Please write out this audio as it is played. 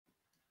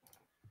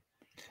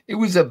It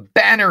was a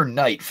banner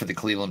night for the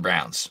Cleveland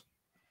Browns.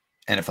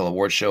 NFL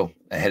awards show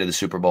ahead of the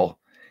Super Bowl,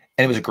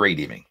 and it was a great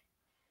evening.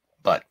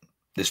 But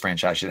this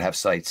franchise should have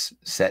sights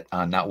set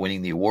on not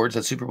winning the awards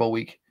at Super Bowl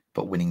week,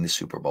 but winning the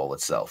Super Bowl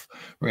itself.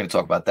 We're going to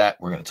talk about that.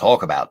 We're going to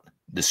talk about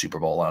the Super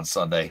Bowl on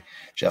Sunday.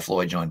 Jeff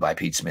Lloyd joined by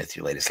Pete Smith.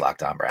 Your latest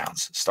Locked On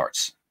Browns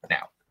starts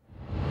now.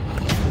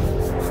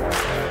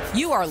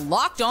 You are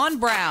Locked On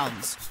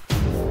Browns,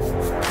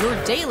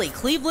 your daily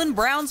Cleveland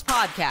Browns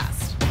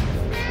podcast.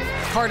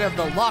 Part of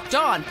the Locked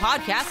On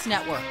Podcast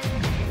Network.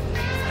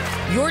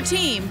 Your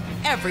team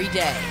every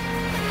day.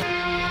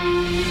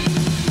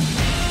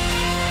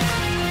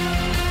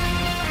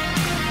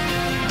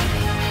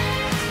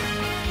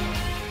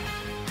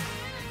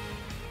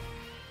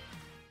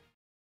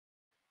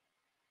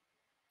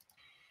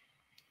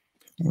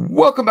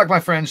 Welcome back, my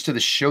friends, to the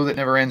show that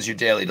never ends, your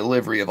daily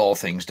delivery of all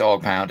things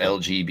Dog Pound,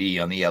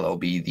 LGB on the LOB,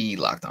 the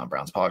Locked On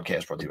Browns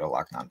podcast, brought to you by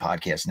Locked On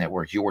Podcast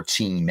Network, your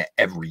team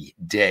every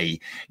day.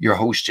 Your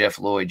host, Jeff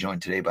Lloyd,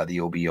 joined today by the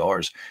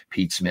OBRs,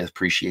 Pete Smith.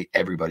 Appreciate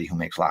everybody who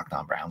makes Locked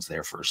On Browns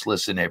their first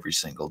listen every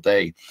single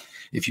day.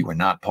 If you are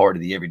not part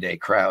of the everyday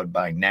crowd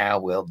by now,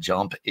 well,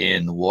 jump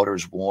in. The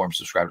water's warm.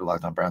 Subscribe to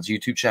Locked On Browns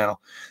YouTube channel.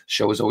 The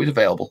show is always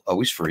available,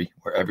 always free,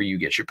 wherever you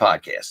get your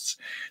podcasts.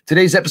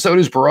 Today's episode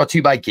is brought to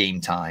you by Game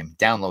Time.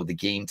 Download the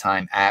Game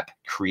Time app,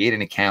 create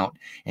an account,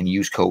 and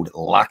use code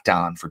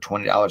LOCKEDON for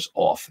 $20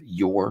 off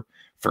your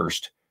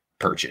first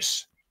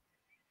purchase.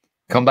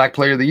 Comeback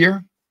Player of the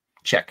Year?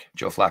 Check.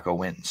 Joe Flacco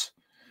wins.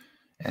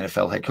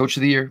 NFL Head Coach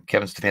of the Year?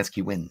 Kevin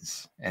Stefanski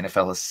wins.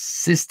 NFL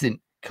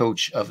Assistant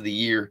Coach of the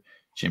Year?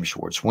 Jim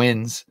Schwartz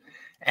wins.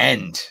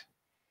 And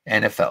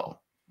NFL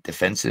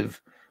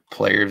Defensive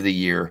Player of the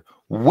Year,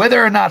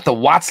 whether or not the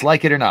Watts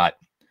like it or not,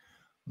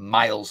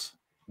 Myles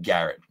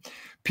Garrett.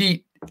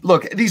 Pete,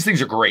 look, these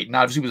things are great. And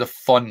obviously it was a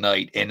fun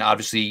night. And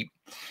obviously,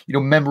 you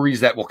know, memories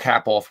that will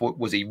cap off what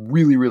was a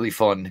really, really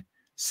fun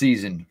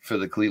season for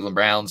the Cleveland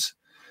Browns.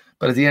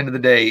 But at the end of the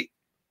day,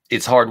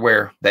 it's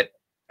hardware that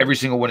every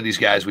single one of these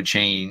guys would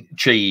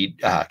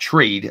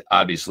trade,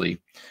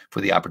 obviously,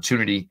 for the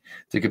opportunity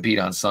to compete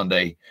on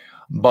Sunday.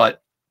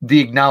 But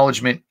the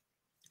acknowledgement,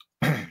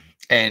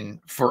 and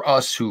for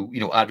us who, you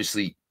know,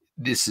 obviously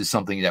this is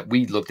something that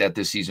we looked at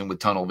this season with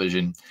tunnel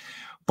vision,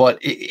 but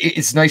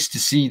it's nice to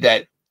see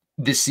that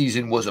this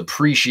season was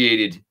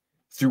appreciated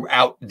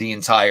throughout the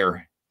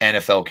entire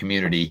NFL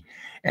community.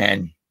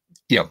 And,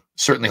 you know,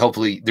 certainly,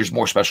 hopefully there's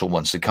more special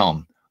ones to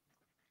come,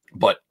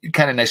 but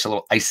kind of nice, a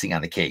little icing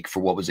on the cake for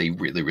what was a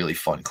really, really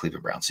fun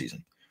Cleveland Browns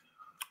season.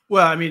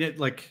 Well, I mean,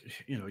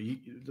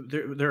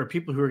 there are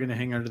people who are going to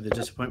hang on to the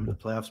disappointment of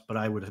the playoffs, but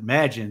I would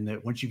imagine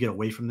that once you get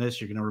away from this,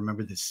 you're going to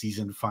remember this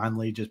season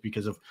fondly just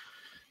because of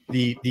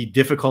the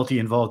difficulty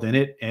involved in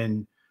it.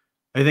 And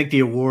I think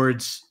the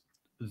awards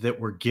that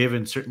were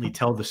given certainly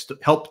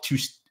help to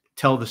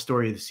tell the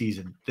story of the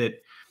season.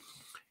 That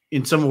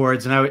in some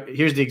awards, and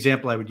here's the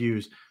example I would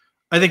use.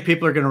 I think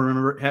people are going to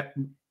remember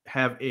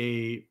have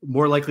a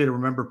more likely to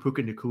remember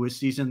Puka Nakua's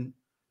season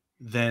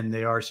than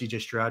they are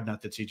CJ Stroud.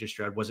 Not that CJ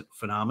Stroud wasn't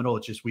phenomenal.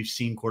 It's just we've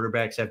seen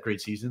quarterbacks have great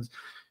seasons.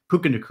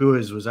 Puka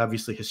Nakua's was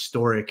obviously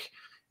historic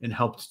and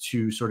helped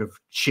to sort of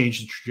change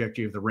the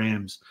trajectory of the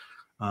Rams,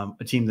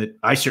 a team that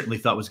I certainly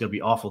thought was going to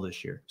be awful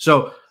this year.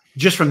 So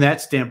just from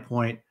that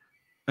standpoint,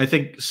 I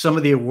think some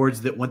of the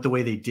awards that went the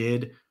way they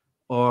did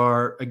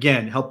are,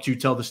 again, help to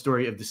tell the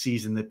story of the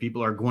season that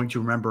people are going to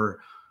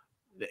remember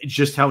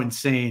just how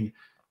insane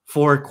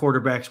 4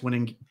 quarterbacks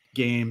winning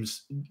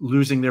games,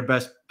 losing their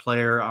best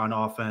player on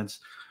offense,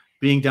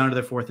 being down to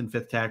their 4th and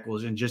 5th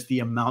tackles, and just the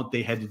amount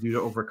they had to do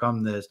to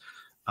overcome this.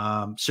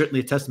 Certainly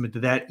a testament to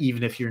that,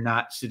 even if you're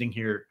not sitting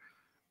here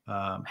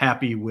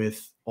happy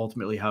with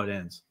ultimately how it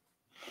ends.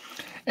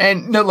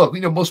 And no, look,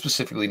 you know, most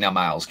specifically now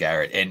Myles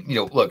Garrett. And, you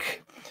know, look,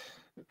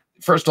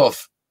 first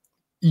off,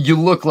 you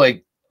look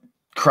like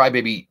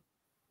crybaby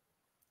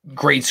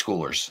grade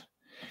schoolers.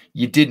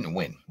 You didn't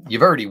win.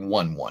 You've already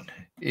won one.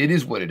 It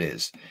is what it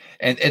is.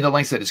 And the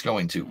lengths that it's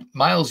going to.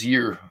 Myles'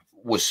 year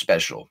was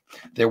special.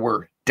 There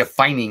were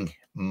defining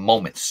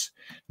moments.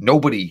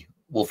 Nobody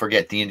will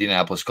forget the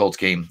Indianapolis Colts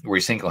game where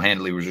he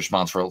single-handedly was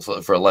responsible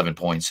for 11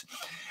 points.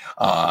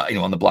 You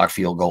know, on the block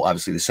field goal,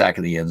 obviously the sack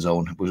of the end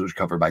zone was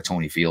covered by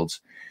Tony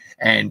Fields.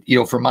 And, you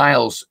know, for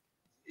Myles,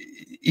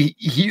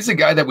 he's a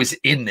guy that was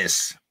in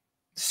this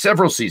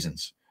several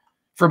seasons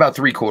for about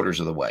 3/4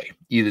 of the way.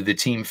 Either the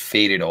team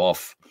faded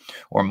off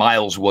or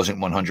Myles wasn't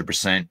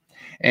 100%.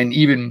 And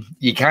even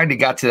you kind of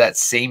got to that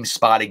same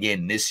spot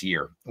again this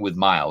year with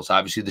Myles.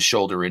 Obviously, the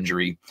shoulder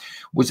injury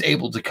was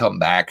able to come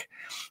back.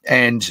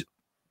 And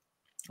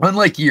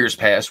unlike years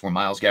past where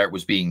Myles Garrett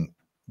was being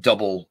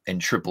double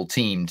and triple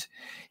teamed,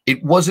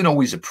 it wasn't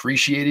always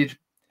appreciated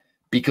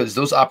because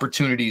those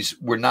opportunities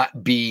were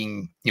not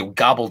being, you know,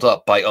 gobbled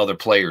up by other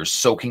players,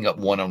 soaking up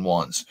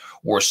one-on-ones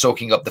or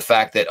soaking up the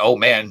fact that, oh,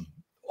 man,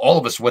 all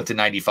of us went to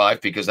 95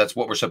 because that's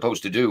what we're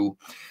supposed to do.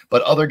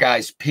 But other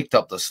guys picked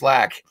up the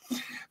slack.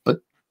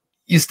 But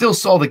you still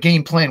saw the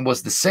game plan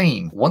was the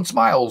same. Once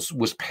Myles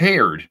was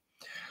paired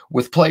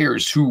with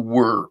players who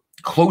were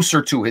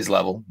closer to his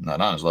level,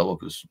 not on his level,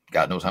 because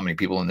God knows how many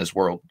people in this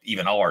world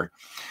even are.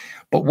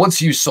 But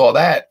once you saw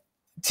that,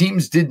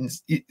 teams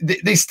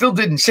they still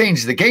didn't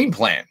change the game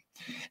plan.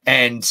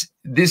 And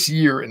this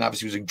year, and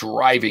obviously was a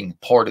driving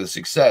part of the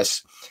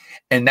success.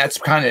 And that's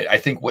kind of, I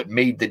think, what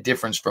made the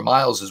difference for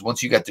Myles is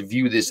once you got to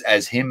view this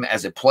as him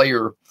as a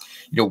player,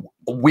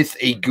 with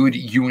a good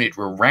unit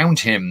around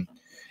him.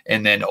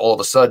 And then all of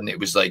a sudden it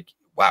was like,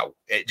 wow,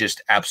 it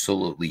just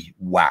absolutely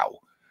wow.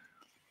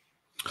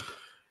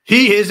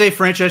 He is a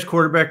franchise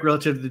quarterback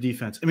relative to the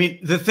defense. I mean,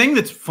 the thing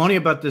that's funny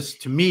about this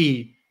to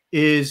me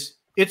is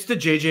it's the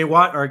J.J.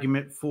 Watt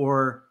argument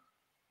for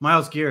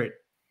Myles Garrett.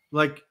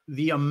 Like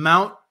the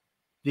amount,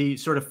 the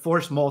sort of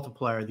force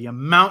multiplier, the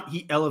amount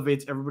he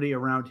elevates everybody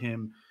around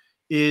him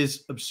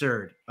is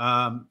absurd.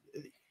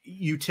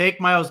 You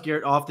take Myles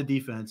Garrett off the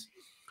defense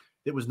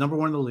that was number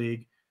one in the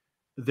league.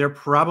 They're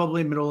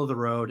probably middle of the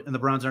road, and the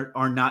Browns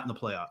are not in the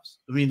playoffs.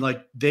 I mean,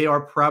 like they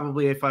are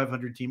probably a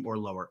 500 team or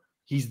lower.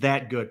 He's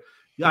that good.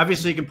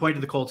 Obviously, you can point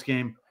to the Colts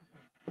game.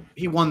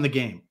 He won the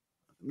game.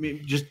 I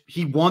mean,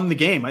 he won the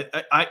game.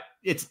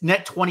 It's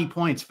net 20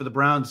 points for the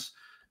Browns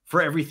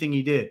for everything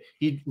he did.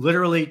 He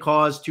literally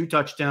caused 2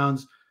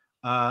 touchdowns,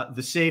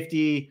 the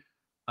safety,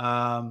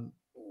 block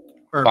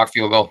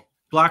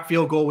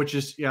field goal, which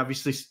is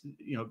obviously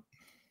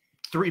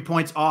 3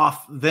 points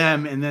off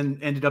them, and then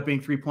ended up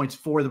being 3 points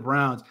for the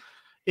Browns.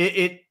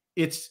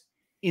 It's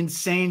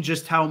insane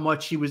just how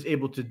much he was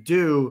able to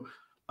do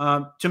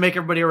to make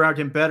everybody around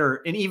him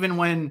better. And even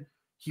when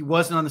he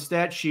wasn't on the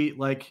stat sheet,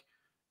 like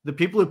the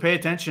people who pay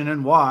attention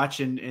and watch,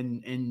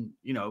 and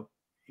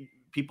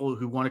people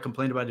who want to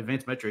complain about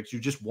advanced metrics, you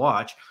just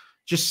watch,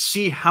 just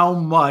see how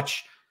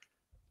much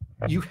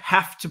you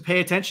have to pay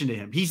attention to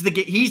him. He's the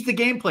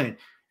game plan.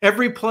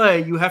 Every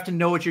play, you have to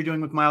know what you're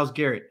doing with Myles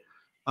Garrett.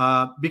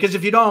 Because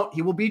if you don't,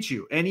 he will beat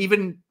you. And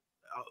even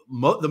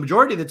the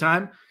majority of the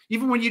time,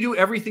 even when you do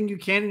everything you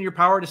can in your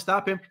power to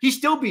stop him, he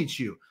still beats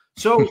you.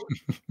 So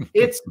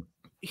it's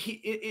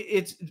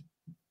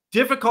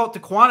difficult to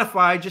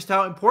quantify just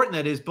how important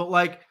that is. But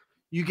like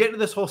you get into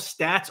this whole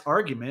stats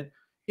argument.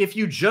 If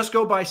you just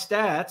go by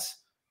stats,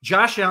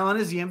 Josh Allen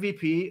is the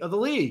MVP of the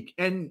league,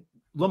 and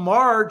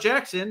Lamar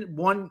Jackson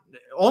won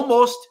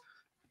almost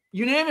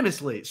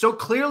unanimously. So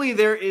clearly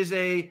there is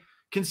a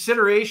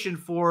consideration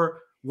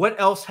for what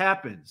else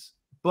happens.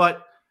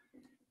 But,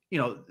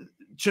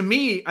 to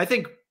me, I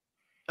think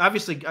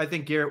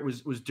Garrett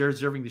was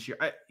deserving this year.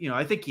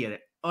 I think he had an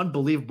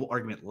unbelievable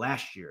argument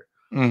last year.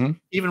 Mm-hmm.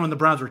 Even when the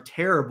Browns were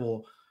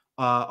terrible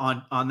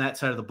on that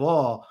side of the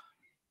ball,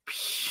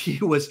 he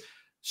was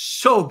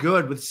so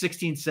good with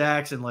 16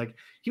 sacks, and like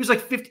he was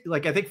like 50,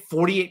 like I think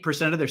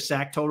 48% of their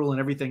sack total and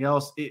everything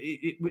else.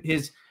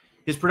 His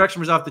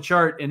production was off the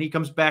chart, and he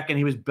comes back and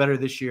he was better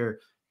this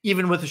year,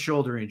 even with a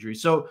shoulder injury.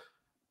 So,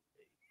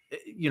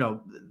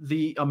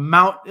 the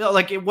amount,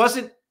 like it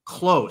wasn't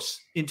close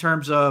in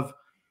terms of,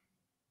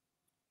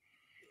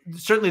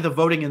 certainly the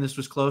voting in this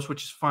was close,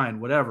 which is fine,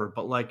 whatever.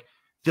 But like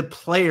the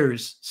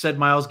players said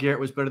Myles Garrett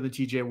was better than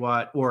TJ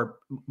Watt or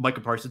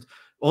Micah Parsons.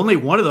 Only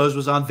one of those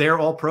was on their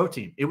all-pro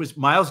team. It was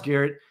Myles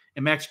Garrett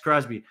and Max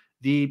Crosby.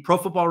 The Pro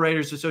Football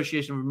Writers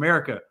Association of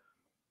America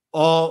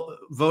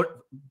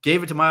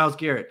gave it to Myles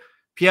Garrett.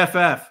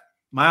 PFF,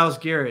 Myles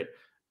Garrett.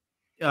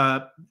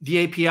 The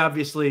AP,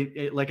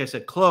 obviously, like I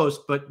said, close,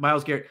 but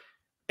Myles Garrett.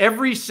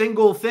 Every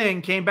single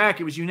thing came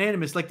back. It was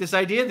unanimous. Like this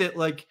idea that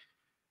like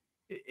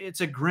it's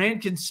a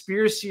grand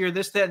conspiracy or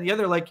this, that, and the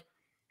other. Like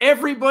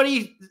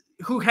everybody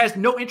who has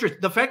no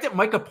interest. The fact that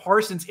Micah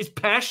Parsons is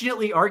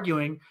passionately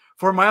arguing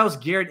for Myles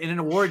Garrett in an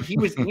award he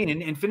was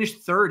in and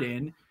finished third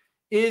in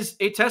is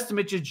a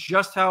testament to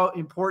just how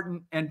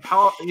important and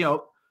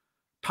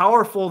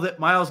powerful that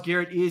Myles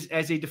Garrett is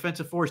as a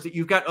defensive force, that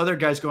you've got other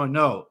guys going,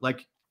 no,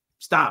 like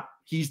stop.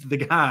 He's the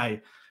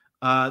guy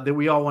that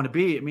we all want to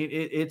be. I mean,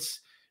 it's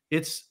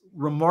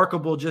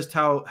remarkable just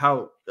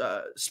how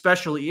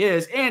special he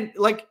is. And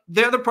like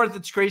the other part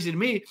that's crazy to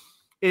me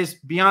is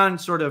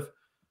beyond sort of,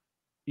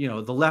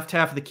 the left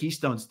half of the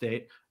Keystone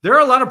State, there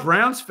are a lot of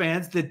Browns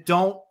fans that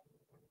don't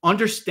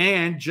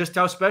understand just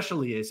how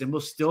special he is and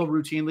will still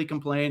routinely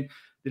complain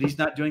that he's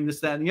not doing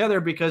this, that, and the other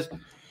because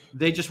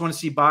they just want to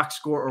see box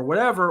score or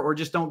whatever, or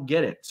just don't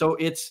get it. So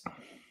it's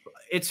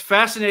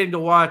fascinating to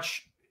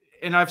watch.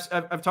 And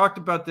I've talked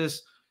about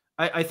this.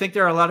 I think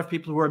there are a lot of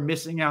people who are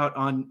missing out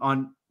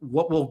on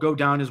what will go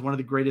down as one of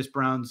the greatest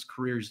Browns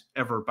careers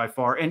ever by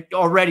far, and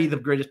already the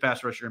greatest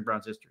pass rusher in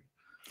Browns history.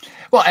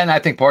 Well, and I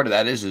think part of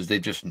that is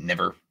they've just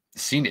never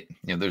seen it.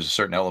 There's a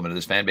certain element of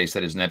this fan base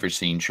that has never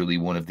seen truly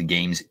one of the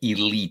game's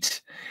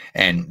elite.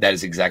 And that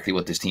is exactly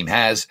what this team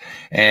has.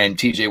 And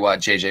TJ Watt,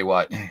 JJ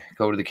Watt,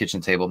 go to the kitchen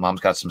table.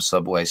 Mom's got some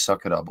Subway.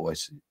 Suck it up,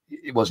 boys.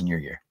 It wasn't your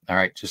year. All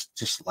right.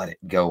 Just let it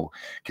go,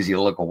 because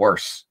you'll look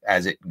worse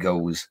as it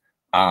goes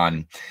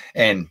on.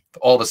 And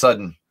all of a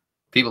sudden,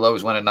 people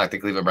always want to knock the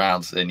Cleveland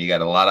Browns, and you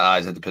got a lot of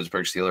eyes at the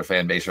Pittsburgh Steelers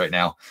fan base right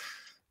now.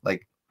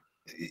 Like,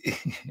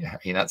 are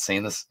you not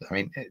seeing this? I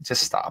mean,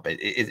 just stop it.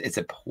 It's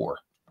a poor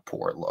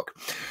look.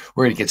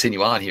 We're going to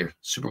continue on here.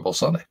 Super Bowl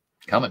Sunday.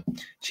 coming.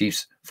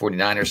 Chiefs,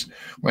 49ers.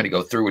 We're going to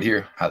go through it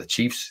here, how the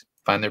Chiefs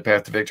find their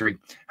path to victory,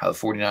 how the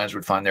 49ers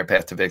would find their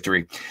path to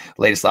victory.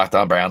 Latest Locked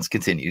On Browns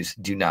continues.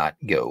 Do not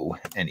go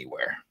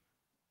anywhere.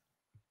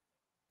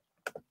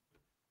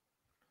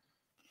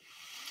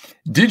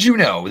 Did you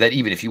know that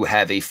even if you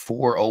have a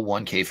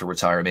 401k for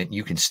retirement,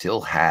 you can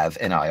still have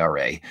an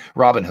IRA?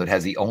 Robinhood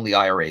has the only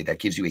IRA that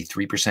gives you a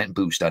 3%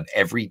 boost on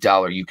every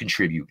dollar you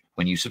contribute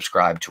when you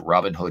subscribe to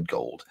Robinhood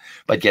Gold.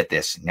 But get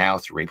this, now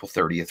through April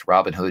 30th,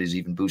 Robinhood is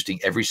even boosting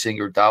every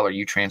single dollar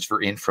you transfer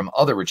in from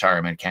other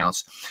retirement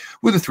accounts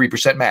with a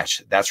 3%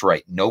 match. That's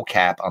right, no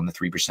cap on the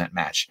 3%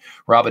 match.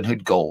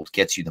 Robinhood Gold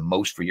gets you the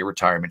most for your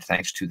retirement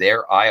thanks to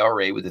their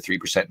IRA with a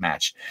 3%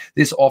 match.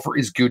 This offer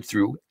is good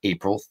through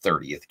April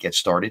 30th. Get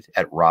started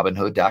at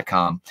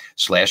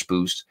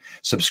robinhood.com/boost.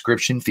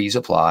 Subscription fees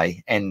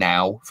apply. And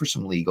now for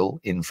some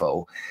legal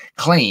info.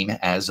 Claim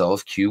as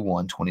of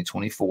Q1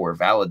 2024,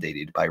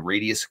 validated by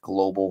Radius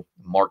Global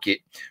Market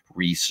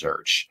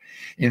Research.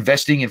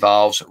 Investing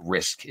involves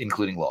risk,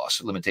 including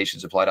loss.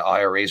 Limitations apply to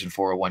IRAs and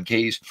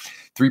 401ks.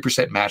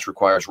 3% match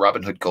requires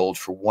Robinhood Gold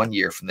for 1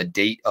 year from the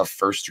date of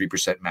first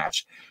 3%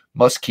 match.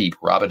 Must keep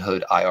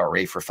Robinhood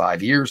IRA for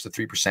 5 years. The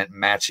 3%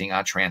 matching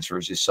on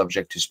transfers is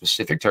subject to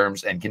specific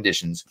terms and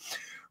conditions.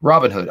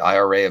 Robinhood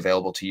IRA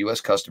available to U.S.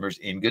 customers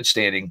in good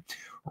standing.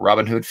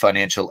 Robinhood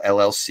Financial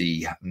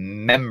LLC,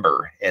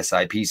 member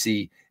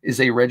SIPC, is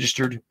a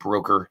registered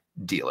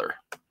broker-dealer.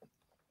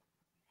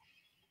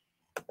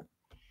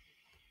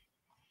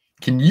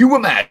 Can you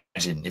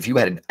imagine if you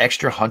had an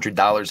extra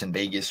 $100 in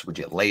Vegas? Would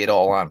you lay it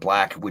all on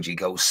black? Would you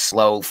go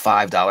slow,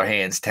 $5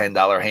 hands,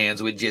 $10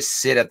 hands? Would you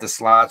sit at the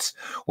slots?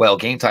 Well,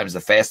 Game Time is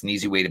the fast and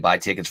easy way to buy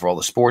tickets for all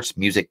the sports,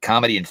 music,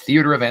 comedy, and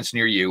theater events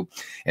near you.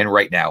 And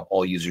right now,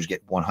 all users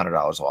get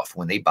 $100 off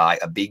when they buy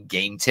a big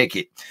game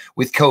ticket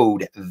with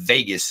code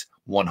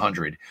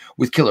VEGAS100.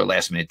 With killer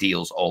last-minute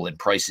deals, all-in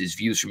prices,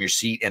 views from your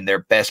seat, and their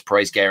best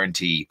price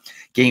guarantee.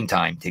 Game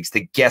Time takes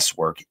the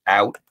guesswork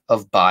out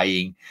of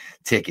buying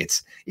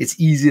tickets. It's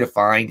easy to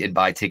find and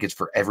buy tickets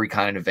for every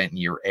kind of event in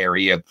your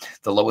area.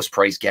 The lowest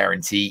price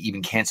guarantee,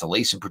 even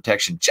cancellation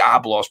protection,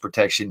 job loss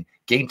protection.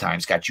 Game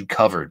Time's got you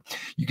covered.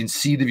 You can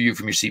see the view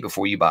from your seat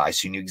before you buy,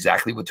 so you know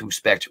exactly what to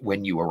expect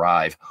when you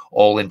arrive.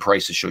 All-in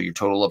prices show your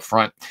total up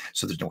front,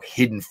 so there's no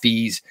hidden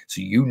fees,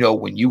 so you know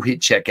when you hit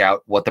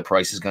checkout what the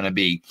price is going to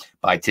be.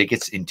 Buy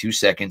tickets in 2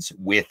 seconds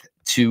with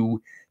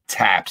 2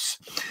 taps.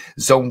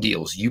 Zone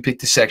deals. You pick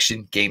the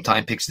section. Game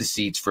Time picks the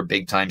seats for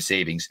big time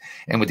savings.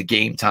 And with the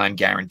Game Time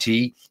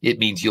guarantee, it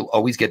means you'll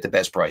always get the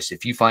best price.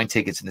 If you find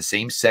tickets in the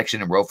same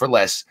section and row for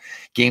less,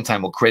 Game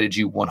Time will credit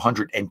you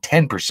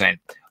 110%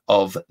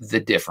 of the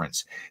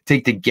difference.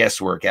 Take the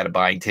guesswork out of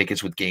buying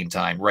tickets with Game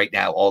Time. Right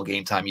now, all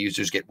Game Time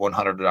users get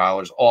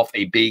 $100 off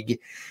a big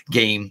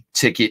game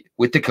ticket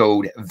with the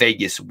code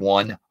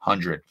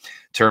VEGAS100.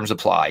 Terms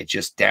apply.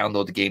 Just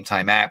download the Game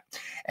Time app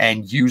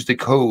and use the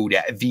code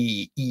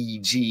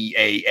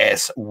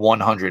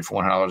VEGAS100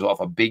 for $100 off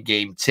a big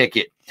game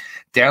ticket.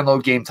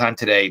 Download Game Time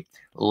today.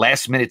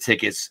 Last minute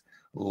tickets,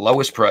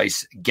 lowest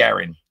price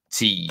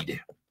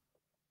guaranteed.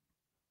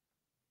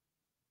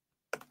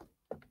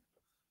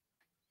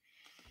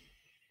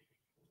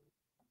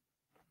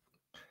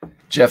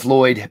 Jeff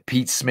Lloyd,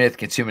 Pete Smith,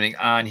 continuing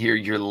on here.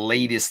 Your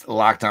latest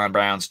Locked On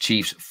Browns,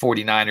 Chiefs,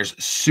 49ers,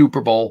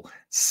 Super Bowl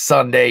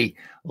Sunday,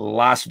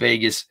 Las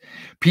Vegas.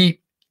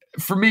 Pete,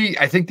 for me,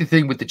 I think the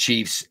thing with the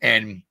Chiefs,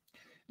 and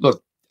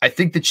look, I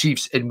think the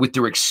Chiefs, and with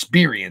their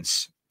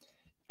experience,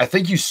 I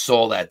think you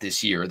saw that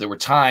this year. There were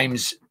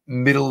times,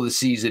 middle of the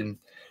season,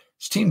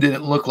 this team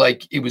didn't look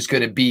like it was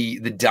going to be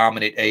the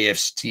dominant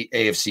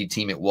AFC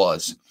team it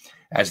was.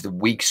 As the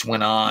weeks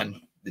went on,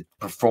 the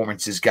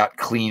performances got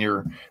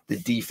cleaner. The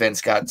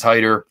defense got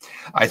tighter.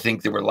 I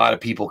think there were a lot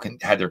of people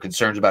had their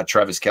concerns about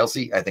Travis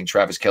Kelce. I think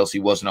Travis Kelce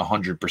wasn't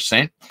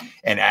 100%.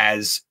 And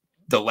as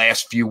the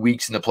last few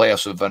weeks in the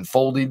playoffs have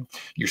unfolded,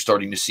 you're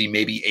starting to see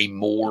maybe a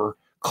more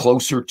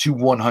closer to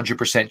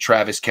 100%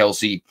 Travis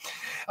Kelce.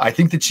 I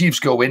think the Chiefs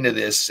go into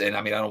this, and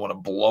I mean, I don't want to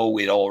blow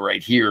it all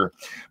right here,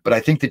 but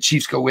I think the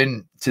Chiefs go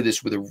into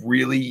this with a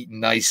really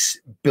nice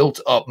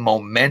built-up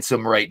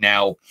momentum right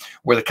now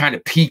where they're kind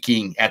of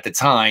peaking at the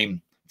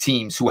time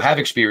teams who have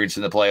experience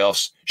in the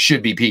playoffs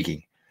should be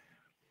peaking.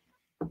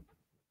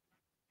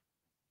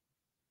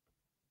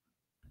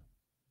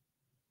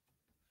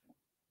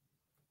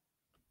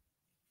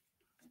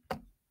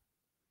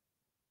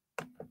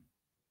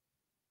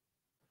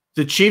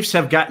 The Chiefs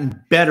have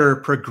gotten better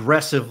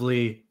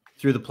progressively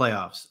through the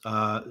playoffs.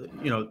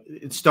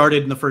 It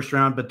started in the first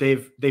round, but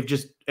they've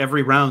just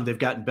every round they've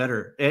gotten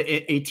better.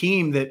 A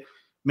team that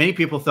many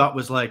people thought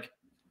was like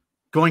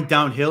going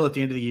downhill at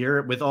the end of the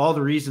year, with all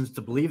the reasons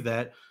to believe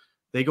that.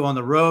 They go on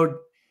the road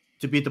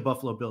to beat the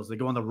Buffalo Bills. They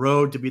go on the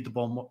road to beat the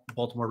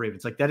Baltimore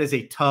Ravens. Like, that is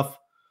a tough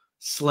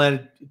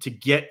sled to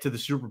get to the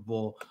Super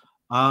Bowl.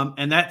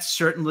 And that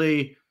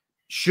certainly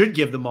should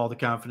give them all the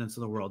confidence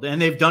in the world.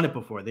 And they've done it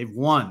before. They've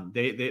won.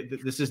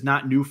 This is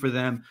not new for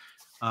them.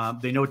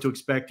 They know what to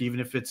expect, even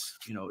if it's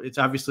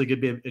obviously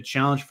going to be a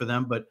challenge for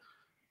them. But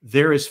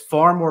there is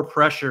far more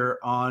pressure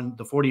on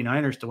the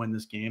 49ers to win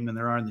this game than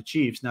there are on the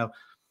Chiefs. Now,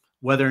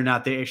 whether or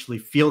not they actually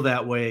feel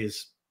that way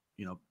is,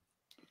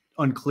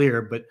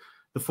 unclear, but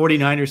the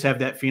 49ers have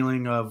that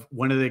feeling of,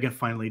 when are they going to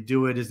finally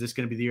do it? Is this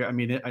going to be the year? I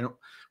mean,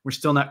 we're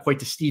still not quite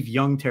to Steve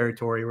Young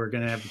territory. We're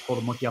going to have to pull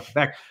the monkey off the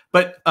back,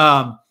 but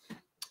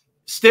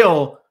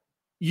still,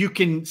 you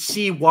can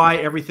see why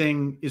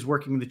everything is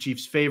working in the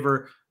Chiefs'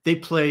 favor. They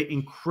play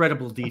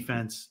incredible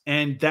defense,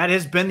 and that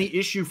has been the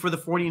issue for the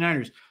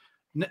 49ers.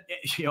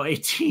 A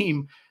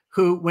team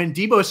who, when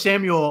Deebo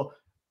Samuel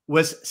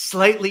was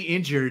slightly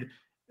injured,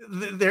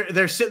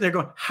 they're sitting there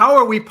going, how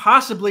are we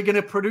possibly going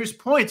to produce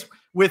points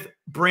with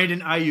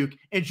Brandon Ayuk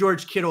and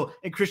George Kittle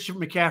and Christian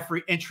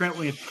McCaffrey and Trent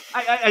Williams?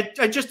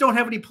 I just don't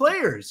have any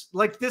players.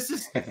 Like, this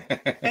is,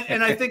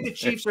 and I think the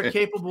Chiefs are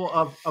capable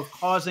of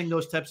causing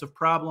those types of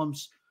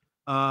problems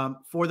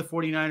for the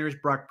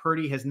 49ers. Brock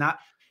Purdy has not.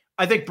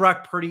 I think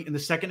Brock Purdy in the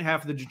second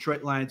half of the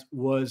Detroit Lions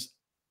was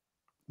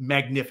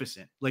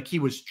magnificent. Like, he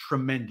was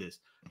tremendous.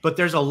 But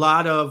there's a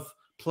lot of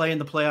play in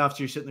the playoffs.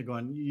 You're sitting there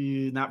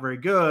going, not very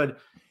good.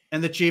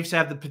 And the Chiefs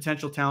have the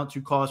potential talent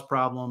to cause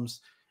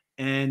problems.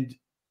 And,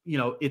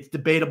 it's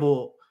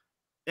debatable.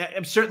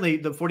 Certainly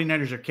the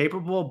 49ers are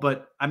capable,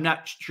 but I'm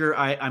not sure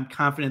I'm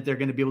confident they're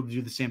going to be able to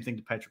do the same thing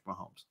to Patrick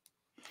Mahomes.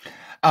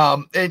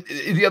 And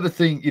the other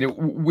thing,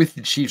 with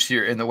the Chiefs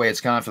here and the way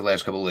it's gone for the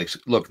last couple of weeks,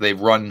 look, they've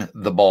run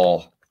the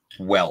ball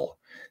well.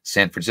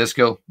 San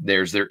Francisco,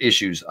 there's their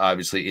issues,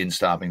 obviously, in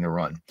stopping the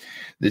run.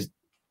 The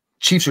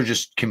Chiefs are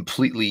just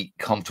completely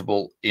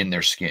comfortable in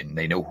their skin.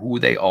 They know who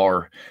they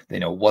are. They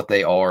know what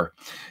they are.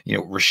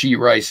 Rashee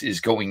Rice is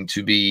going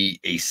to be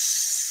a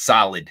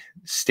solid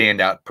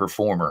standout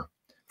performer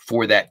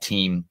for that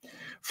team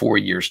for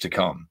years to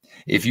come.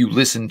 If you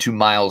listen to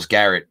Myles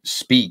Garrett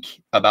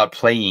speak about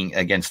playing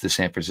against the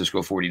San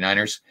Francisco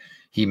 49ers,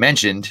 he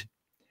mentioned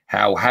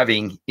how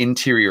having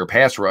interior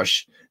pass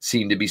rush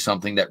seemed to be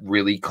something that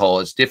really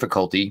caused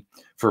difficulty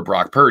for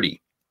Brock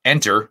Purdy.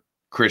 Enter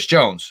Chris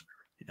Jones.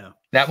 Yeah.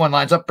 That one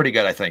lines up pretty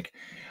good, I think.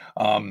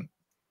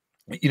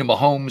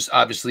 Mahomes,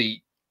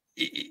 obviously,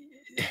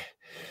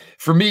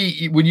 for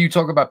me, when you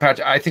talk about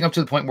Patrick, I think up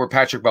to the point where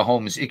Patrick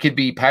Mahomes, it could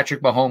be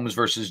Patrick Mahomes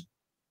versus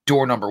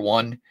door number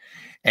one,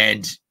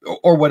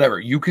 or whatever.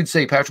 You could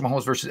say Patrick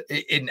Mahomes versus,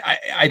 and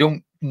I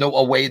don't know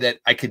a way that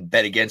I could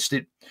bet against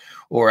it,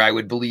 or I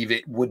would believe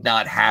it would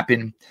not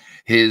happen.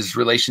 His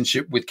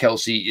relationship with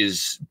Kelsey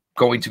is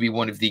going to be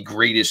one of the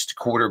greatest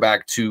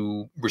quarterback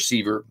to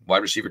receiver,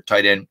 wide receiver,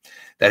 tight end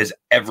that has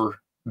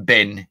ever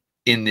been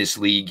in this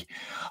league.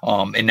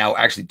 And now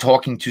actually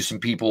talking to some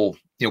people,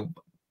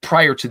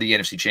 prior to the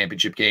NFC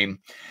Championship game,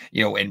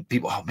 and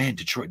people, oh man,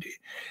 Detroit.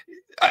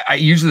 I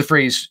use the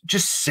phrase,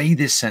 just say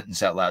this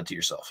sentence out loud to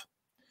yourself.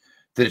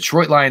 The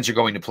Detroit Lions are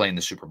going to play in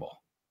the Super Bowl.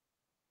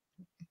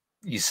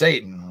 You say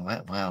it, and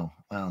well.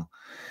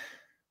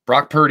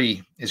 Brock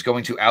Purdy is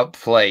going to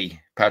outplay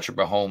Patrick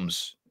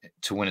Mahomes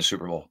to win a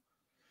Super Bowl.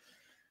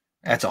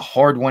 That's a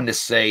hard one to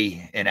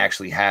say and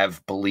actually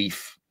have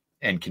belief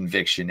and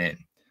conviction in.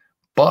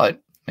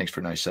 But makes for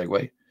a nice segue.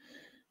 We're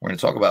going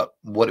to talk about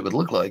what it would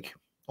look like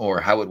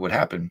or how it would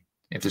happen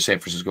if the San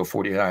Francisco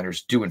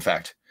 49ers do, in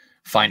fact,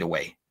 find a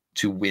way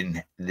to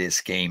win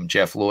this game.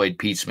 Jeff Lloyd,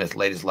 Pete Smith,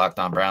 latest Locked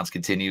On Browns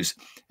continues.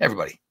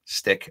 Everybody,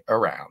 stick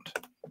around.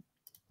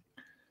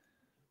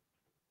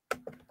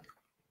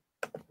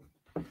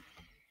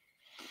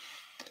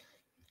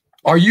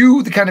 Are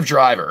you the kind of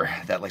driver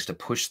that likes to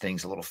push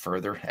things a little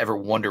further? Ever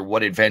wonder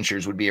what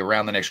adventures would be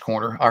around the next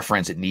corner? Our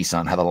friends at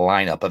Nissan have a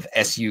lineup of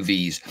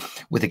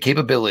SUVs with the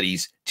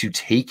capabilities to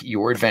take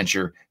your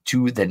adventure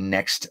to the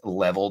next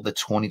level. The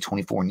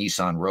 2024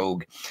 Nissan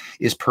Rogue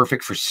is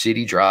perfect for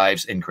city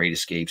drives and great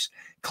escapes.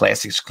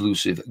 Class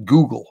exclusive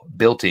Google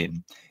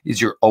built-in is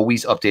your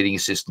always updating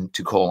assistant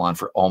to call on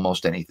for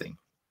almost anything.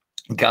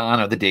 Gone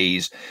are the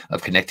days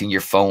of connecting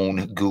your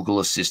phone. Google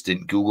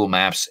Assistant, Google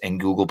Maps, and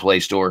Google Play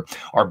Store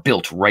are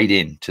built right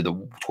into the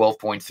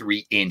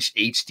 12.3-inch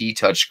HD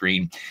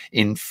touchscreen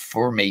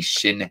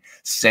information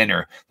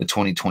center. The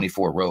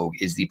 2024 Rogue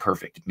is the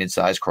perfect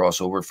midsize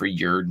crossover for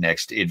your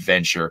next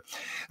adventure.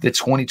 The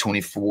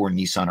 2024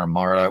 Nissan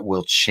Armada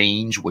will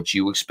change what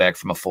you expect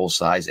from a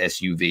full-size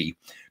SUV.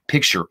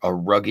 Picture a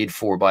rugged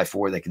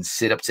 4x4 that can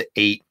sit up to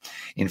 8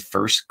 in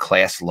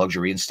first-class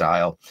luxury and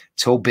style.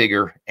 Tow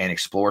bigger and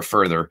explore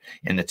further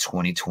in the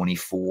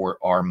 2024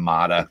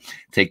 Armada.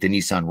 Take the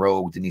Nissan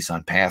Rogue, the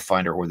Nissan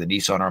Pathfinder, or the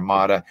Nissan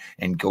Armada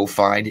and go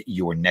find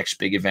your next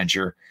big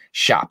adventure.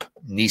 Shop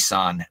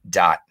Nissan.com.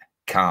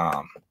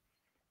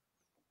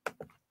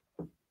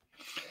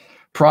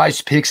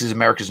 Prize Picks is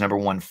America's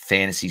 #1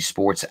 fantasy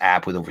sports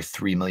app with over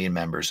 3 million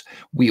members.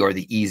 We are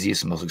the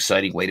easiest and most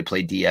exciting way to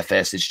play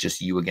DFS. It's just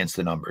you against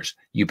the numbers.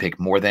 You pick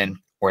more than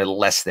or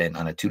less than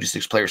on a 2 to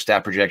 6 player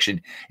stat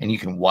projection, and you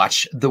can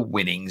watch the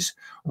winnings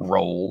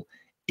roll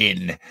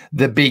in.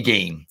 The big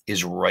game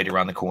is right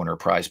around the corner.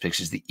 Prize Picks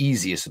is the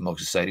easiest and most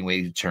exciting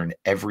way to turn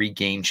every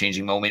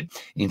game-changing moment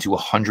into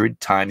 100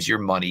 times your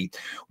money.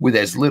 With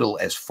as little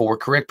as 4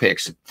 correct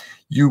picks,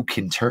 you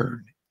can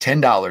turn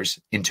 $10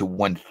 into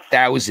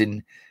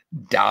 $1,000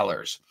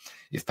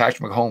 If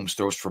Patrick Mahomes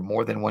throws for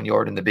more than 1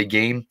 yard in the big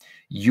game,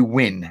 you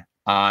win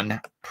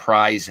on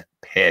Prize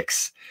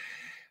Picks.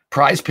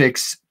 Prize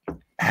Picks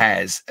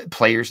has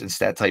players and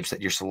stat types that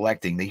you're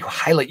selecting. They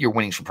highlight your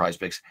winnings from Prize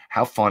Picks,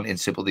 how fun and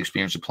simple the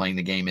experience of playing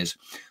the game is.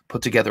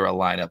 Put together a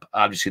lineup.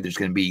 Obviously, there's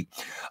going to be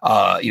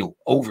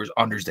overs,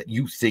 unders that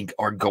you think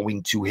are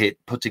going to hit.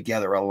 Put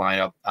together a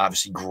lineup.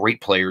 Obviously,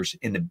 great players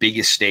in the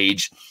bigged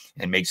stage,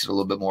 and makes it a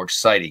little bit more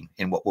exciting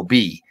in what will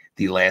be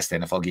the last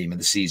NFL game of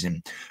the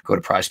season. Go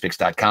to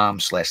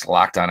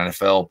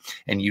prizepicks.com/LockedOnNFL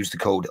and use the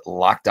code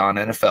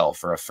LockedOnNFL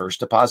for a first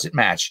deposit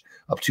match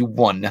up to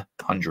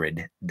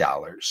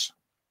 $100.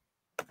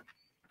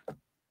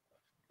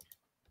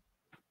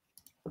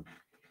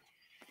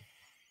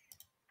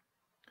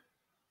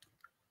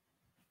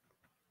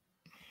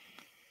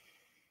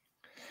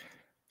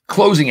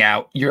 Closing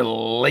out your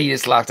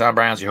latest Locked On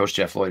Browns, your host,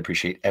 Jeff Lloyd.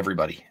 Appreciate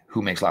everybody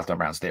who makes Locked On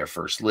Browns their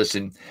first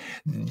listen.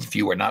 If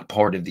you are not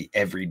part of the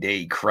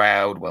everyday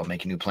crowd, well,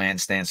 make a new plan,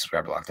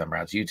 subscribe to Locked On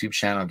Browns YouTube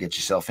channel. Get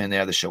yourself in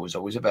there. The show is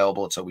always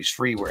available. It's always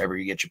free wherever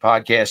you get your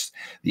podcasts.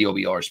 The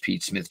OBR's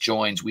Pete Smith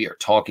joins. We are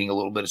talking a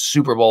little bit of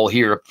Super Bowl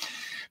here.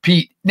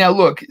 Pete, now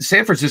look,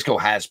 San Francisco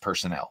has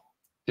personnel.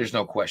 There's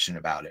no question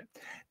about it.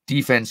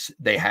 Defense,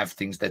 they have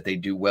things that they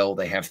do well.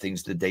 They have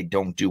things that they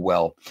don't do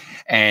well.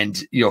 And,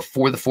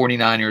 for the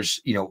 49ers,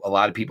 a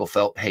lot of people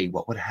felt, hey,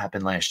 what would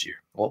happen last year?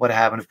 What would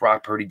happen if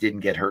Brock Purdy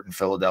didn't get hurt in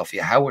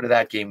Philadelphia? How would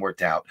that game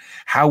worked out?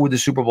 How would the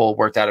Super Bowl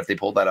worked out if they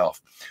pulled that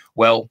off?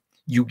 Well,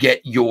 you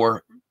get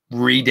your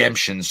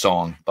redemption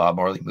song. Bob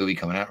Marley movie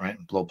coming out, right?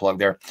 Blow plug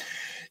there.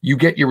 You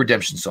get your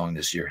redemption song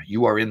this year.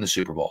 You are in the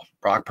Super Bowl.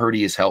 Brock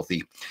Purdy is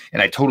healthy.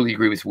 And I totally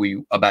agree with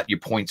you about your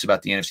points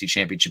about the NFC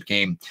Championship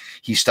game.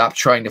 He stopped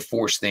trying to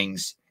force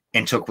things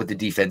and took what the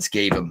defense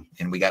gave him.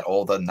 And we got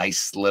all the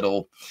nice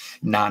little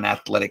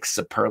non-athletic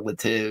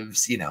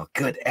superlatives,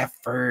 good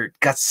effort,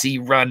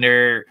 gutsy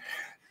runner,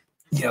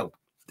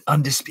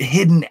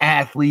 hidden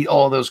athlete,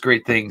 all those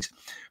great things.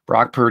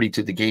 Brock Purdy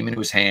took the game into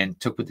his hand,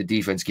 took what the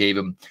defense gave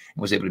him,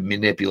 and was able to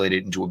manipulate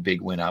it into a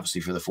big win, obviously,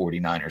 for the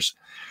 49ers.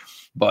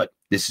 But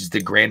this is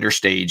the grander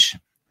stage.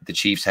 The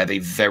Chiefs have a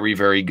very,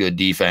 very good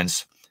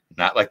defense.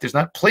 Not like there's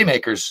not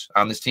playmakers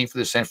on this team for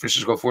the San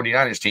Francisco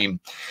 49ers team.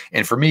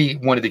 And for me,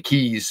 one of the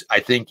keys, I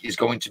think, is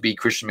going to be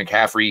Christian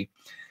McCaffrey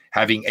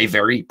having a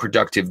very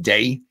productive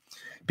day,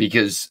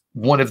 because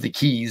one of the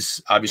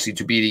keys, obviously,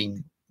 to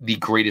beating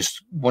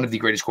one of the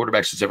greatest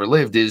quarterbacks that's ever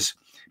lived is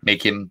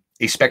make him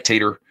a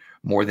spectator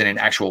more than an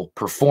actual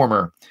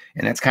performer.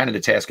 And that's kind of the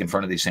task in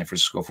front of the San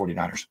Francisco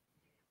 49ers.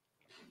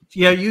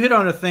 Yeah, you hit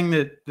on a thing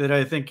that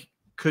I think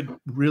could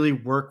really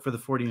work for the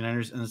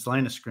 49ers, and it's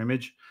line of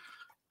scrimmage.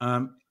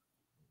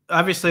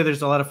 Obviously,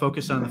 there's a lot of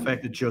focus on the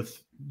fact that Joe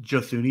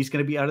Thuney is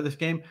going to be out of this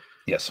game.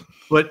 Yes.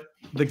 But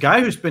the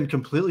guy who's been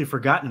completely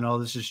forgotten in all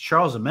this is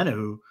Charles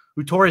Omenihu,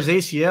 who tore his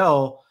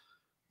ACL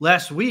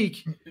last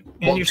week.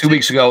 Well, 2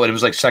 weeks ago, and it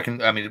was like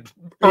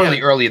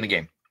early in the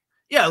game.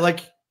 Yeah,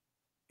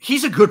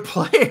 he's a good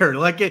player.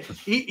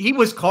 He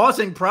was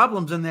causing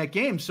problems in that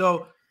game.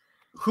 So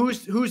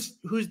who's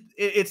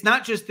it's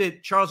not just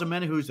that Charles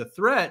Omenihu is a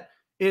threat,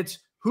 it's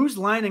who's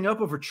lining up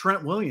over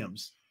Trent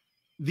Williams.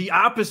 The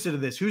opposite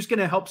of this, who's going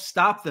to help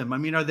stop them? I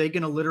mean, are they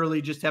going to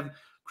literally just have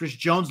Chris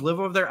Jones live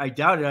over there? I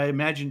doubt it. I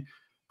imagine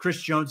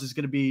Chris Jones is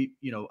going to be,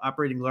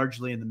 operating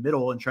largely in the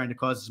middle and trying to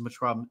cause as much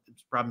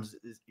problems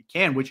as he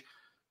can, which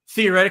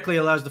theoretically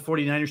allows the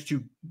 49ers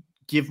to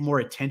give more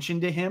attention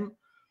to him.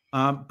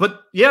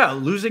 But yeah,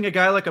 losing a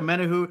guy like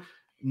Omenihu,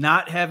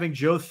 not having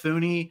Joe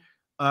Thuney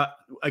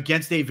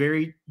against a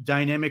very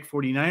dynamic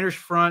 49ers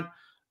front,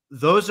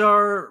 those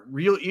are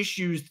real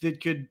issues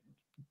that could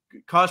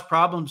cause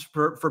problems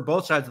for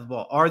both sides of the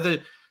ball. Are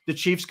the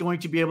Chiefs going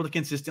to be able to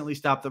consistently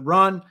stop the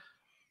run?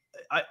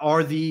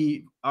 Are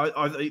the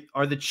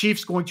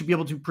Chiefs going to be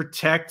able to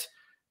protect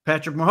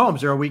Patrick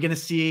Mahomes? Or are we going to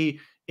see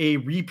a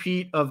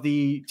repeat of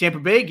the Tampa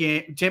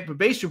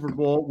Bay Super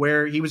Bowl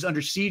where he was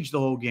under siege the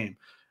whole game?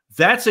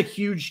 That's a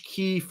huge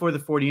key for the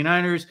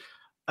 49ers.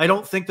 I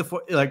don't think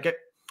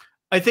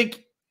I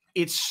think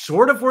it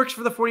sort of works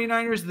for the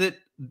 49ers that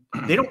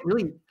they don't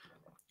really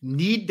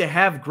need to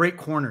have great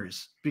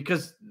corners,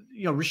 because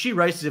Rashee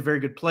Rice is a very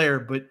good player,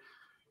 but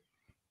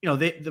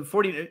the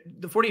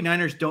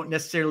 49ers don't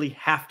necessarily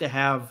have to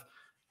have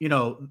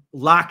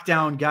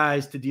lockdown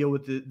guys to deal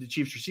with the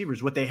Chiefs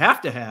receivers. What they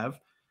have to have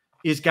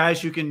is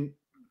guys who can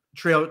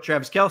trail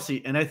Travis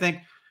Kelce, and I think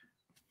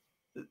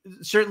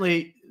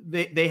certainly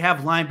they have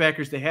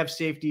linebackers, they have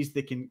safeties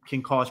that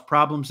can cause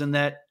problems in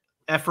that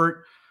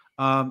effort.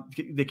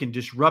 They can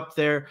disrupt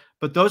there,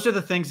 but those are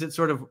the things that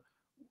sort of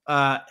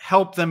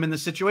help them in the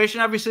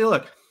situation. Obviously,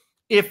 look,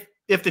 if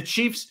the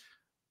Chiefs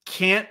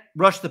can't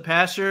rush the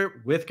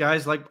passer with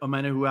guys like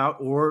Omenihu out,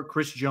 or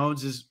Chris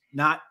Jones is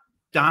not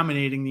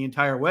dominating the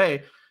entire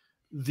way,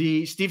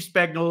 the Steve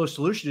Spagnuolo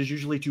solution is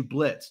usually to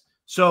blitz.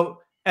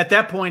 So at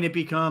that point, it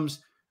becomes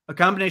a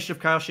combination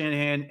of Kyle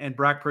Shanahan and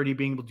Brock Purdy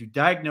being able to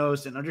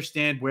diagnose and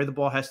understand where the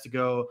ball has to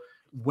go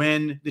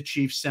when the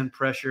Chiefs send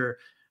pressure.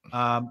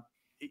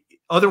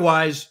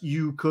 Otherwise,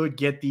 you could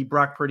get the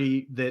Brock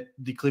Purdy that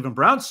the Cleveland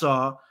Browns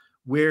saw,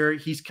 where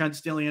he's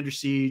constantly under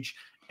siege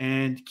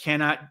and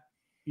cannot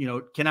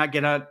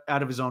get out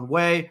of his own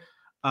way.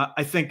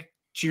 I think,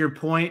 to your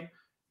point,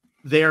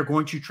 they are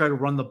going to try to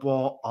run the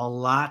ball a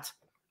lot.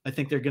 I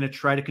think they're going to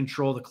try to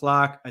control the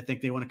clock. I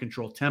think they want to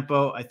control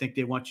tempo. I think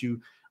they want to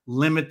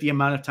limit the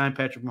amount of time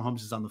Patrick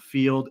Mahomes is on the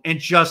field and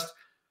just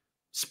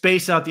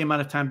space out the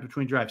amount of time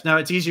between drives. Now,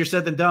 it's easier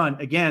said than done.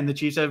 Again, the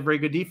Chiefs have a very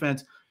good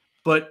defense,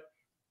 but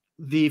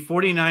the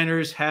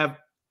 49ers have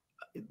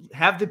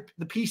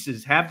the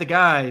pieces, have the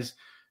guys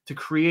to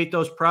create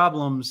those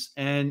problems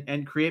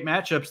and create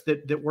matchups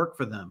that work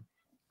for them.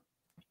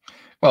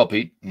 Well,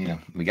 Pete,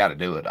 we got to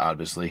do it,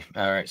 obviously.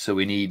 All right, so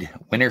we need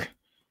winner,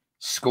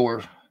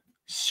 score,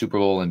 Super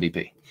Bowl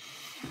MVP.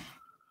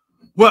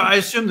 Well, I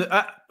assume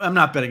that I'm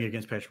not betting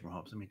against Patrick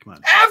Mahomes. I mean, come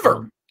on.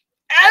 Ever.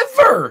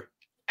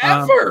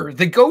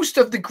 The ghost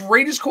of the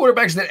greatest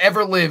quarterbacks that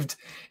ever lived,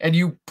 and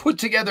you put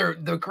together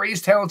the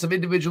greatest talents of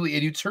individually,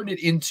 and you turn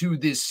it into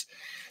this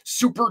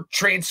super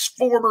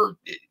transformer.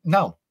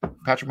 No,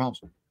 Patrick Mahomes.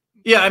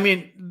 Yeah, I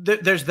mean,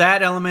 there's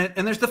that element,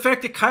 and there's the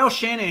fact that Kyle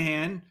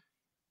Shanahan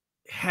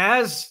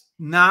has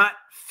not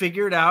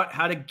figured out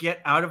how to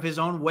get out of his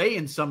own way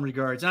in some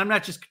regards. And I'm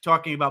not just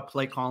talking about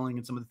play calling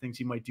and some of the things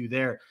he might do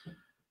there.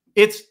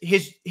 It's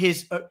his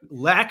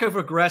lack of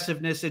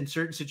aggressiveness in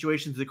certain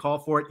situations that call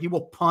for it. He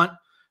will punt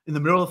in the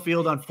middle of the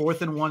field on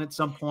 4th and 1 at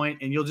some point,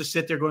 and you'll just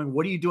sit there going,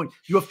 what are you doing?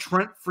 You have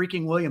Trent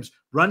freaking Williams.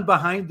 Run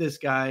behind this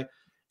guy.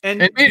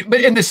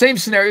 But in the same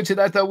scenario to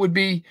that, though, would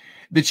be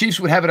the Chiefs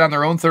would have it on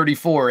their own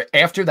 34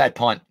 after that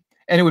punt,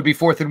 and it would be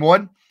 4th and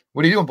 1.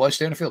 What are you doing, boys?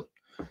 Stay on the field.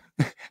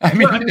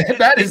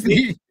 That is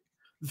the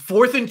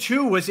 4th and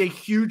 2 was a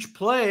huge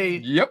play.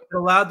 Yep. That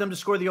allowed them to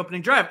score the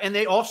opening drive. And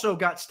they also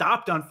got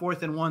stopped on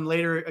 4th and 1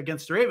 later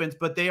against the Ravens,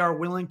 but they are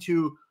willing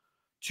to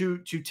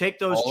take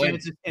those all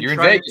chances. And you're in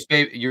Vegas,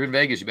 baby. You're in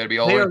Vegas. You better be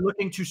all in. They are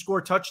looking to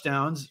score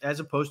touchdowns as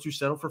opposed to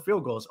settle for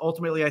field goals.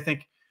 Ultimately,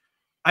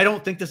 I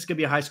don't think this is going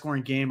to be a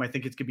high-scoring game. I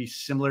think it's going to be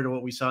similar to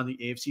what we saw in the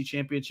AFC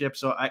Championship.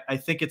 So I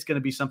think it's going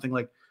to be something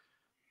like,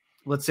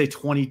 let's say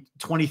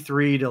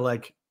 23 to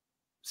like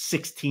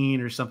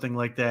 16 or something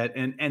like that.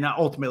 And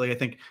ultimately, I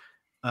think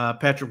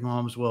Patrick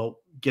Mahomes will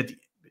get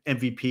the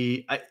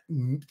MVP.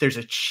 There's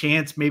a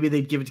chance maybe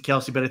they'd give it to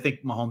Kelsey, but I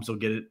think Mahomes will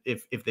get it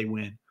if they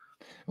win.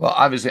 Well,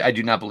 obviously, I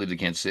do not believe the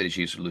Kansas City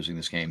Chiefs are losing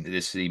this game.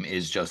 This team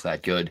is just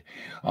that good.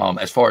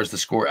 As far as the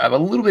score, I'm a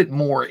little bit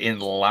more in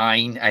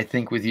line, I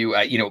think, with you.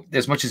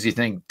 As much as you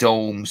think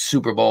Dome,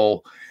 Super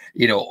Bowl,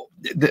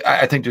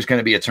 I think there's going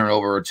to be a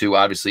turnover or two.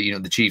 Obviously,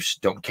 the Chiefs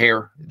don't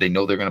care. They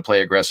know they're going to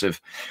play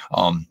aggressive.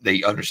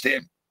 They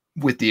understand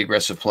with the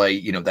aggressive play,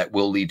 that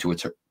will lead to a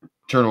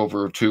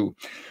turnover or two.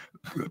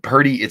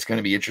 Purdy, it's going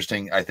to be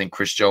interesting. I think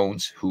Chris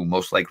Jones, who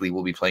most likely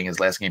will be playing his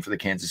last game for the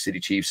Kansas City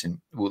Chiefs and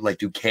would like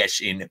to cash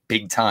in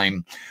big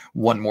time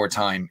one more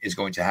time, is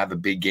going to have a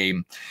big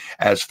game.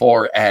 As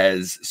far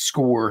as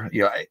score,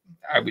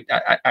 I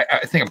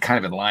think I'm kind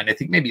of in line. I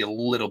think maybe a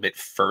little bit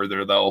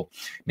further, though,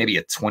 maybe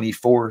a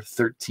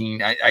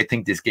 24-13. I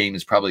think this game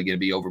is probably going to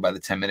be over by the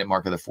 10-minute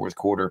mark of the fourth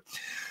quarter.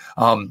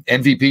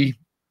 MVP.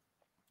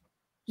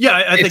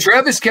 Yeah, I think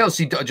Travis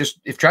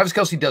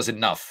Kelce does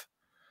enough,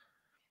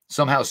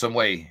 somehow, some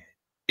way,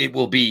 it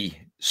will be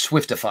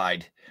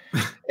Swiftified,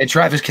 and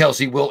Travis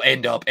Kelce will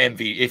end up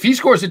MVP. If he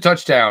scores a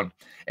touchdown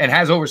and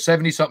has over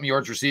 70-something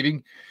yards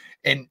receiving,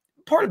 and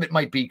part of it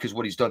might be because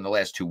what he's done the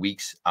last 2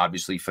 weeks,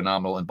 obviously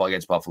phenomenal, and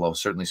against Buffalo,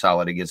 certainly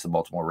solid against the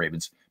Baltimore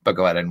Ravens. But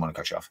go ahead, I didn't want to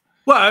cut you off.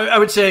 Well, I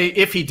would say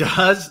if he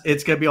does,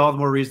 it's going to be all the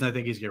more reason I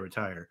think he's going to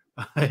retire.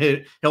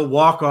 He'll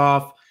walk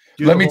off.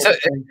 Let me tell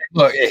you,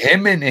 look,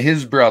 him and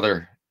his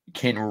brother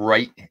can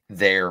write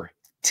their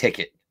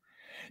ticket.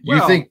 You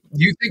think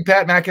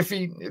Pat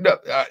McAfee?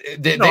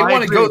 They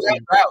want to go that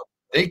route.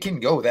 They can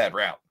go that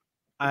route.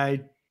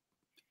 I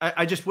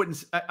just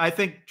wouldn't. I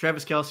think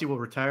Travis Kelce will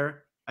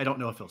retire. I don't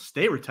know if he'll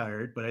stay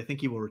retired, but I think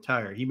he will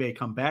retire. He may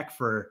come back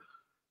for,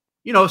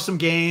 some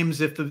games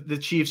if the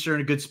Chiefs are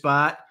in a good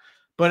spot.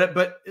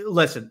 But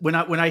listen, when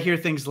I hear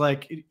things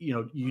like,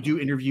 you do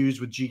interviews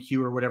with GQ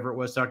or whatever it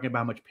was, talking about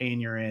how much pain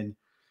you're in,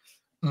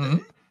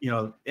 and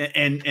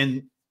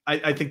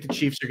I think the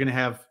Chiefs are going to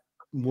have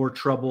more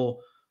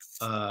trouble.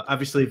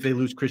 Obviously, if they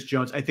lose Chris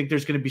Jones, I think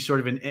there's going to be sort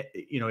of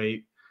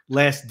a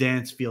last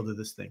dance feel to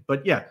this thing.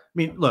 But yeah, I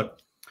mean, look,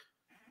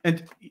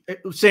 and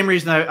same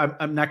reason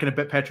I'm not going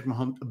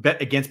to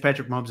bet against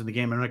Patrick Mahomes in the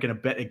game. I'm not going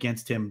to bet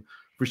against him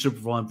for Super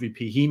Bowl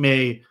MVP. He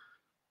may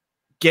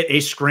get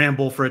a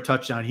scramble for a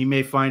touchdown. He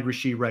may find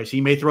Rashee Rice.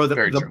 He may throw the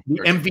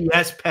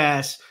MVS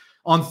pass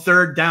on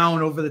 3rd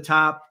down over the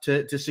top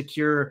to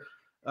secure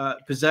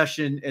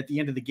possession at the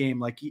end of the game.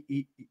 Like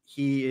he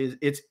is,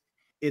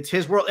 it's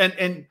his world,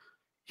 and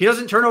he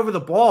doesn't turn over the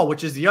ball,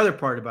 which is the other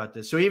part about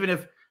this. So even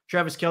if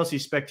Travis Kelce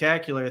is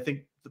spectacular, I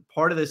think the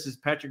part of this is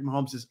Patrick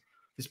Mahomes has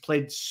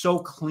played so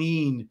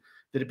clean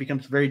that it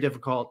becomes very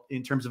difficult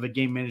in terms of a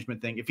game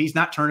management thing. If he's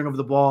not turning over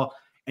the ball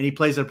and he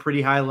plays at a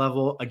pretty high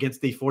level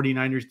against the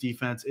 49ers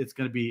defense, it's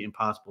going to be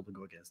impossible to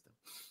go against him.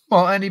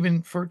 Well, and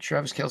even for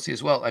Travis Kelce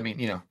as well. I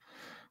mean,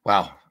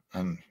 wow.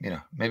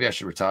 Maybe I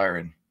should retire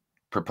and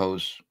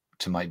propose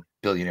to my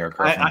billionaire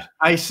girlfriend.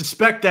 I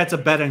suspect that's a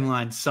betting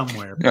line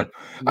somewhere. Yeah.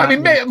 I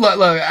mean, look,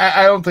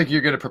 I don't think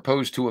you're going to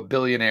propose to a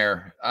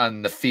billionaire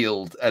on the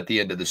field at the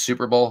end of the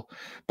Super Bowl.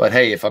 But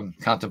hey, if I'm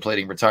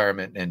contemplating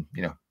retirement and,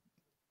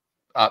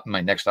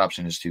 my next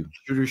option is to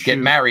get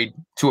married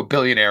to a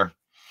billionaire,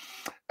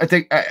 I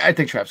think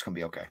Travis can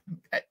be okay.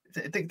 I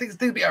think things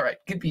will be all right.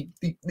 Could be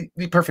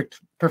the perfect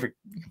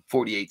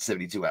 48,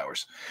 72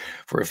 hours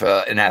for if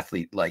an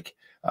athlete like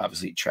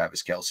obviously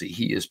Travis Kelce.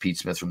 He is Pete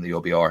Smith from the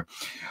OBR.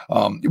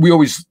 We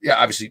always,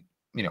 obviously,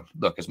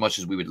 look, as much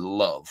as we would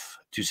love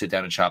to sit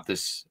down and chop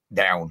this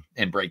down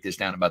and break this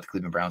down about the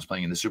Cleveland Browns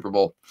playing in the Super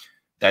Bowl,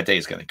 that day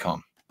is going to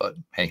come. But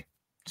hey,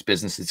 it's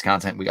business, it's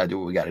content. We got to do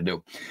what we got to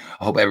do.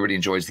 I hope everybody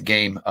enjoys the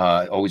game.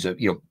 Always,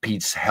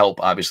 Pete's help,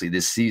 obviously,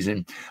 this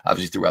season,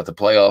 obviously throughout the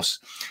playoffs.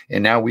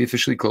 And now we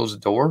officially close the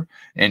door.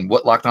 And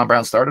what Locked On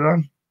Browns started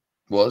on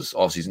was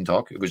off-season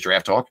talk. It was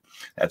draft talk.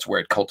 That's where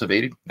it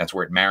cultivated. That's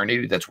where it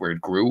marinated. That's where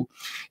it grew.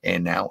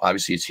 And now,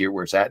 obviously, it's here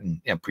where it's at. And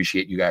I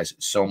appreciate you guys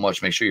so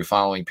much. Make sure you're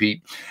following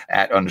Pete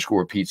at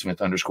 _Pete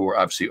Smith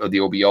obviously, the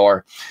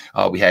OBR.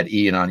 We had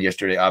Ian on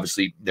yesterday.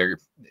 Obviously, they're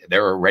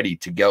ready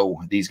to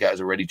go. These guys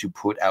are ready to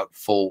put out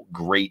full,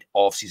 great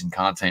off-season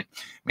content.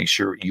 Make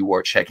sure you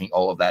are checking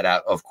all of that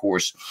out. Of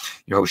course,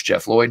 your host,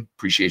 Jeff Lloyd.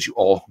 Appreciate you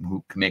all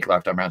who can make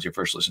Locked On Browns your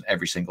first listen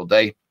every single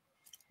day.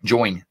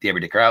 Join the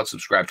Everyday Crowd.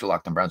 Subscribe to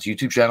Locked On Browns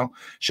YouTube channel.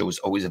 Show is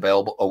always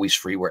available, always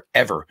free,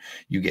 wherever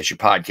you get your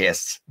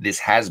podcasts. This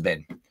has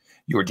been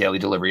your daily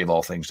delivery of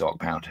all things Dog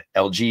Pound.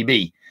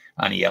 LGB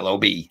on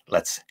ELOB.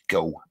 Let's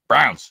go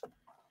Browns.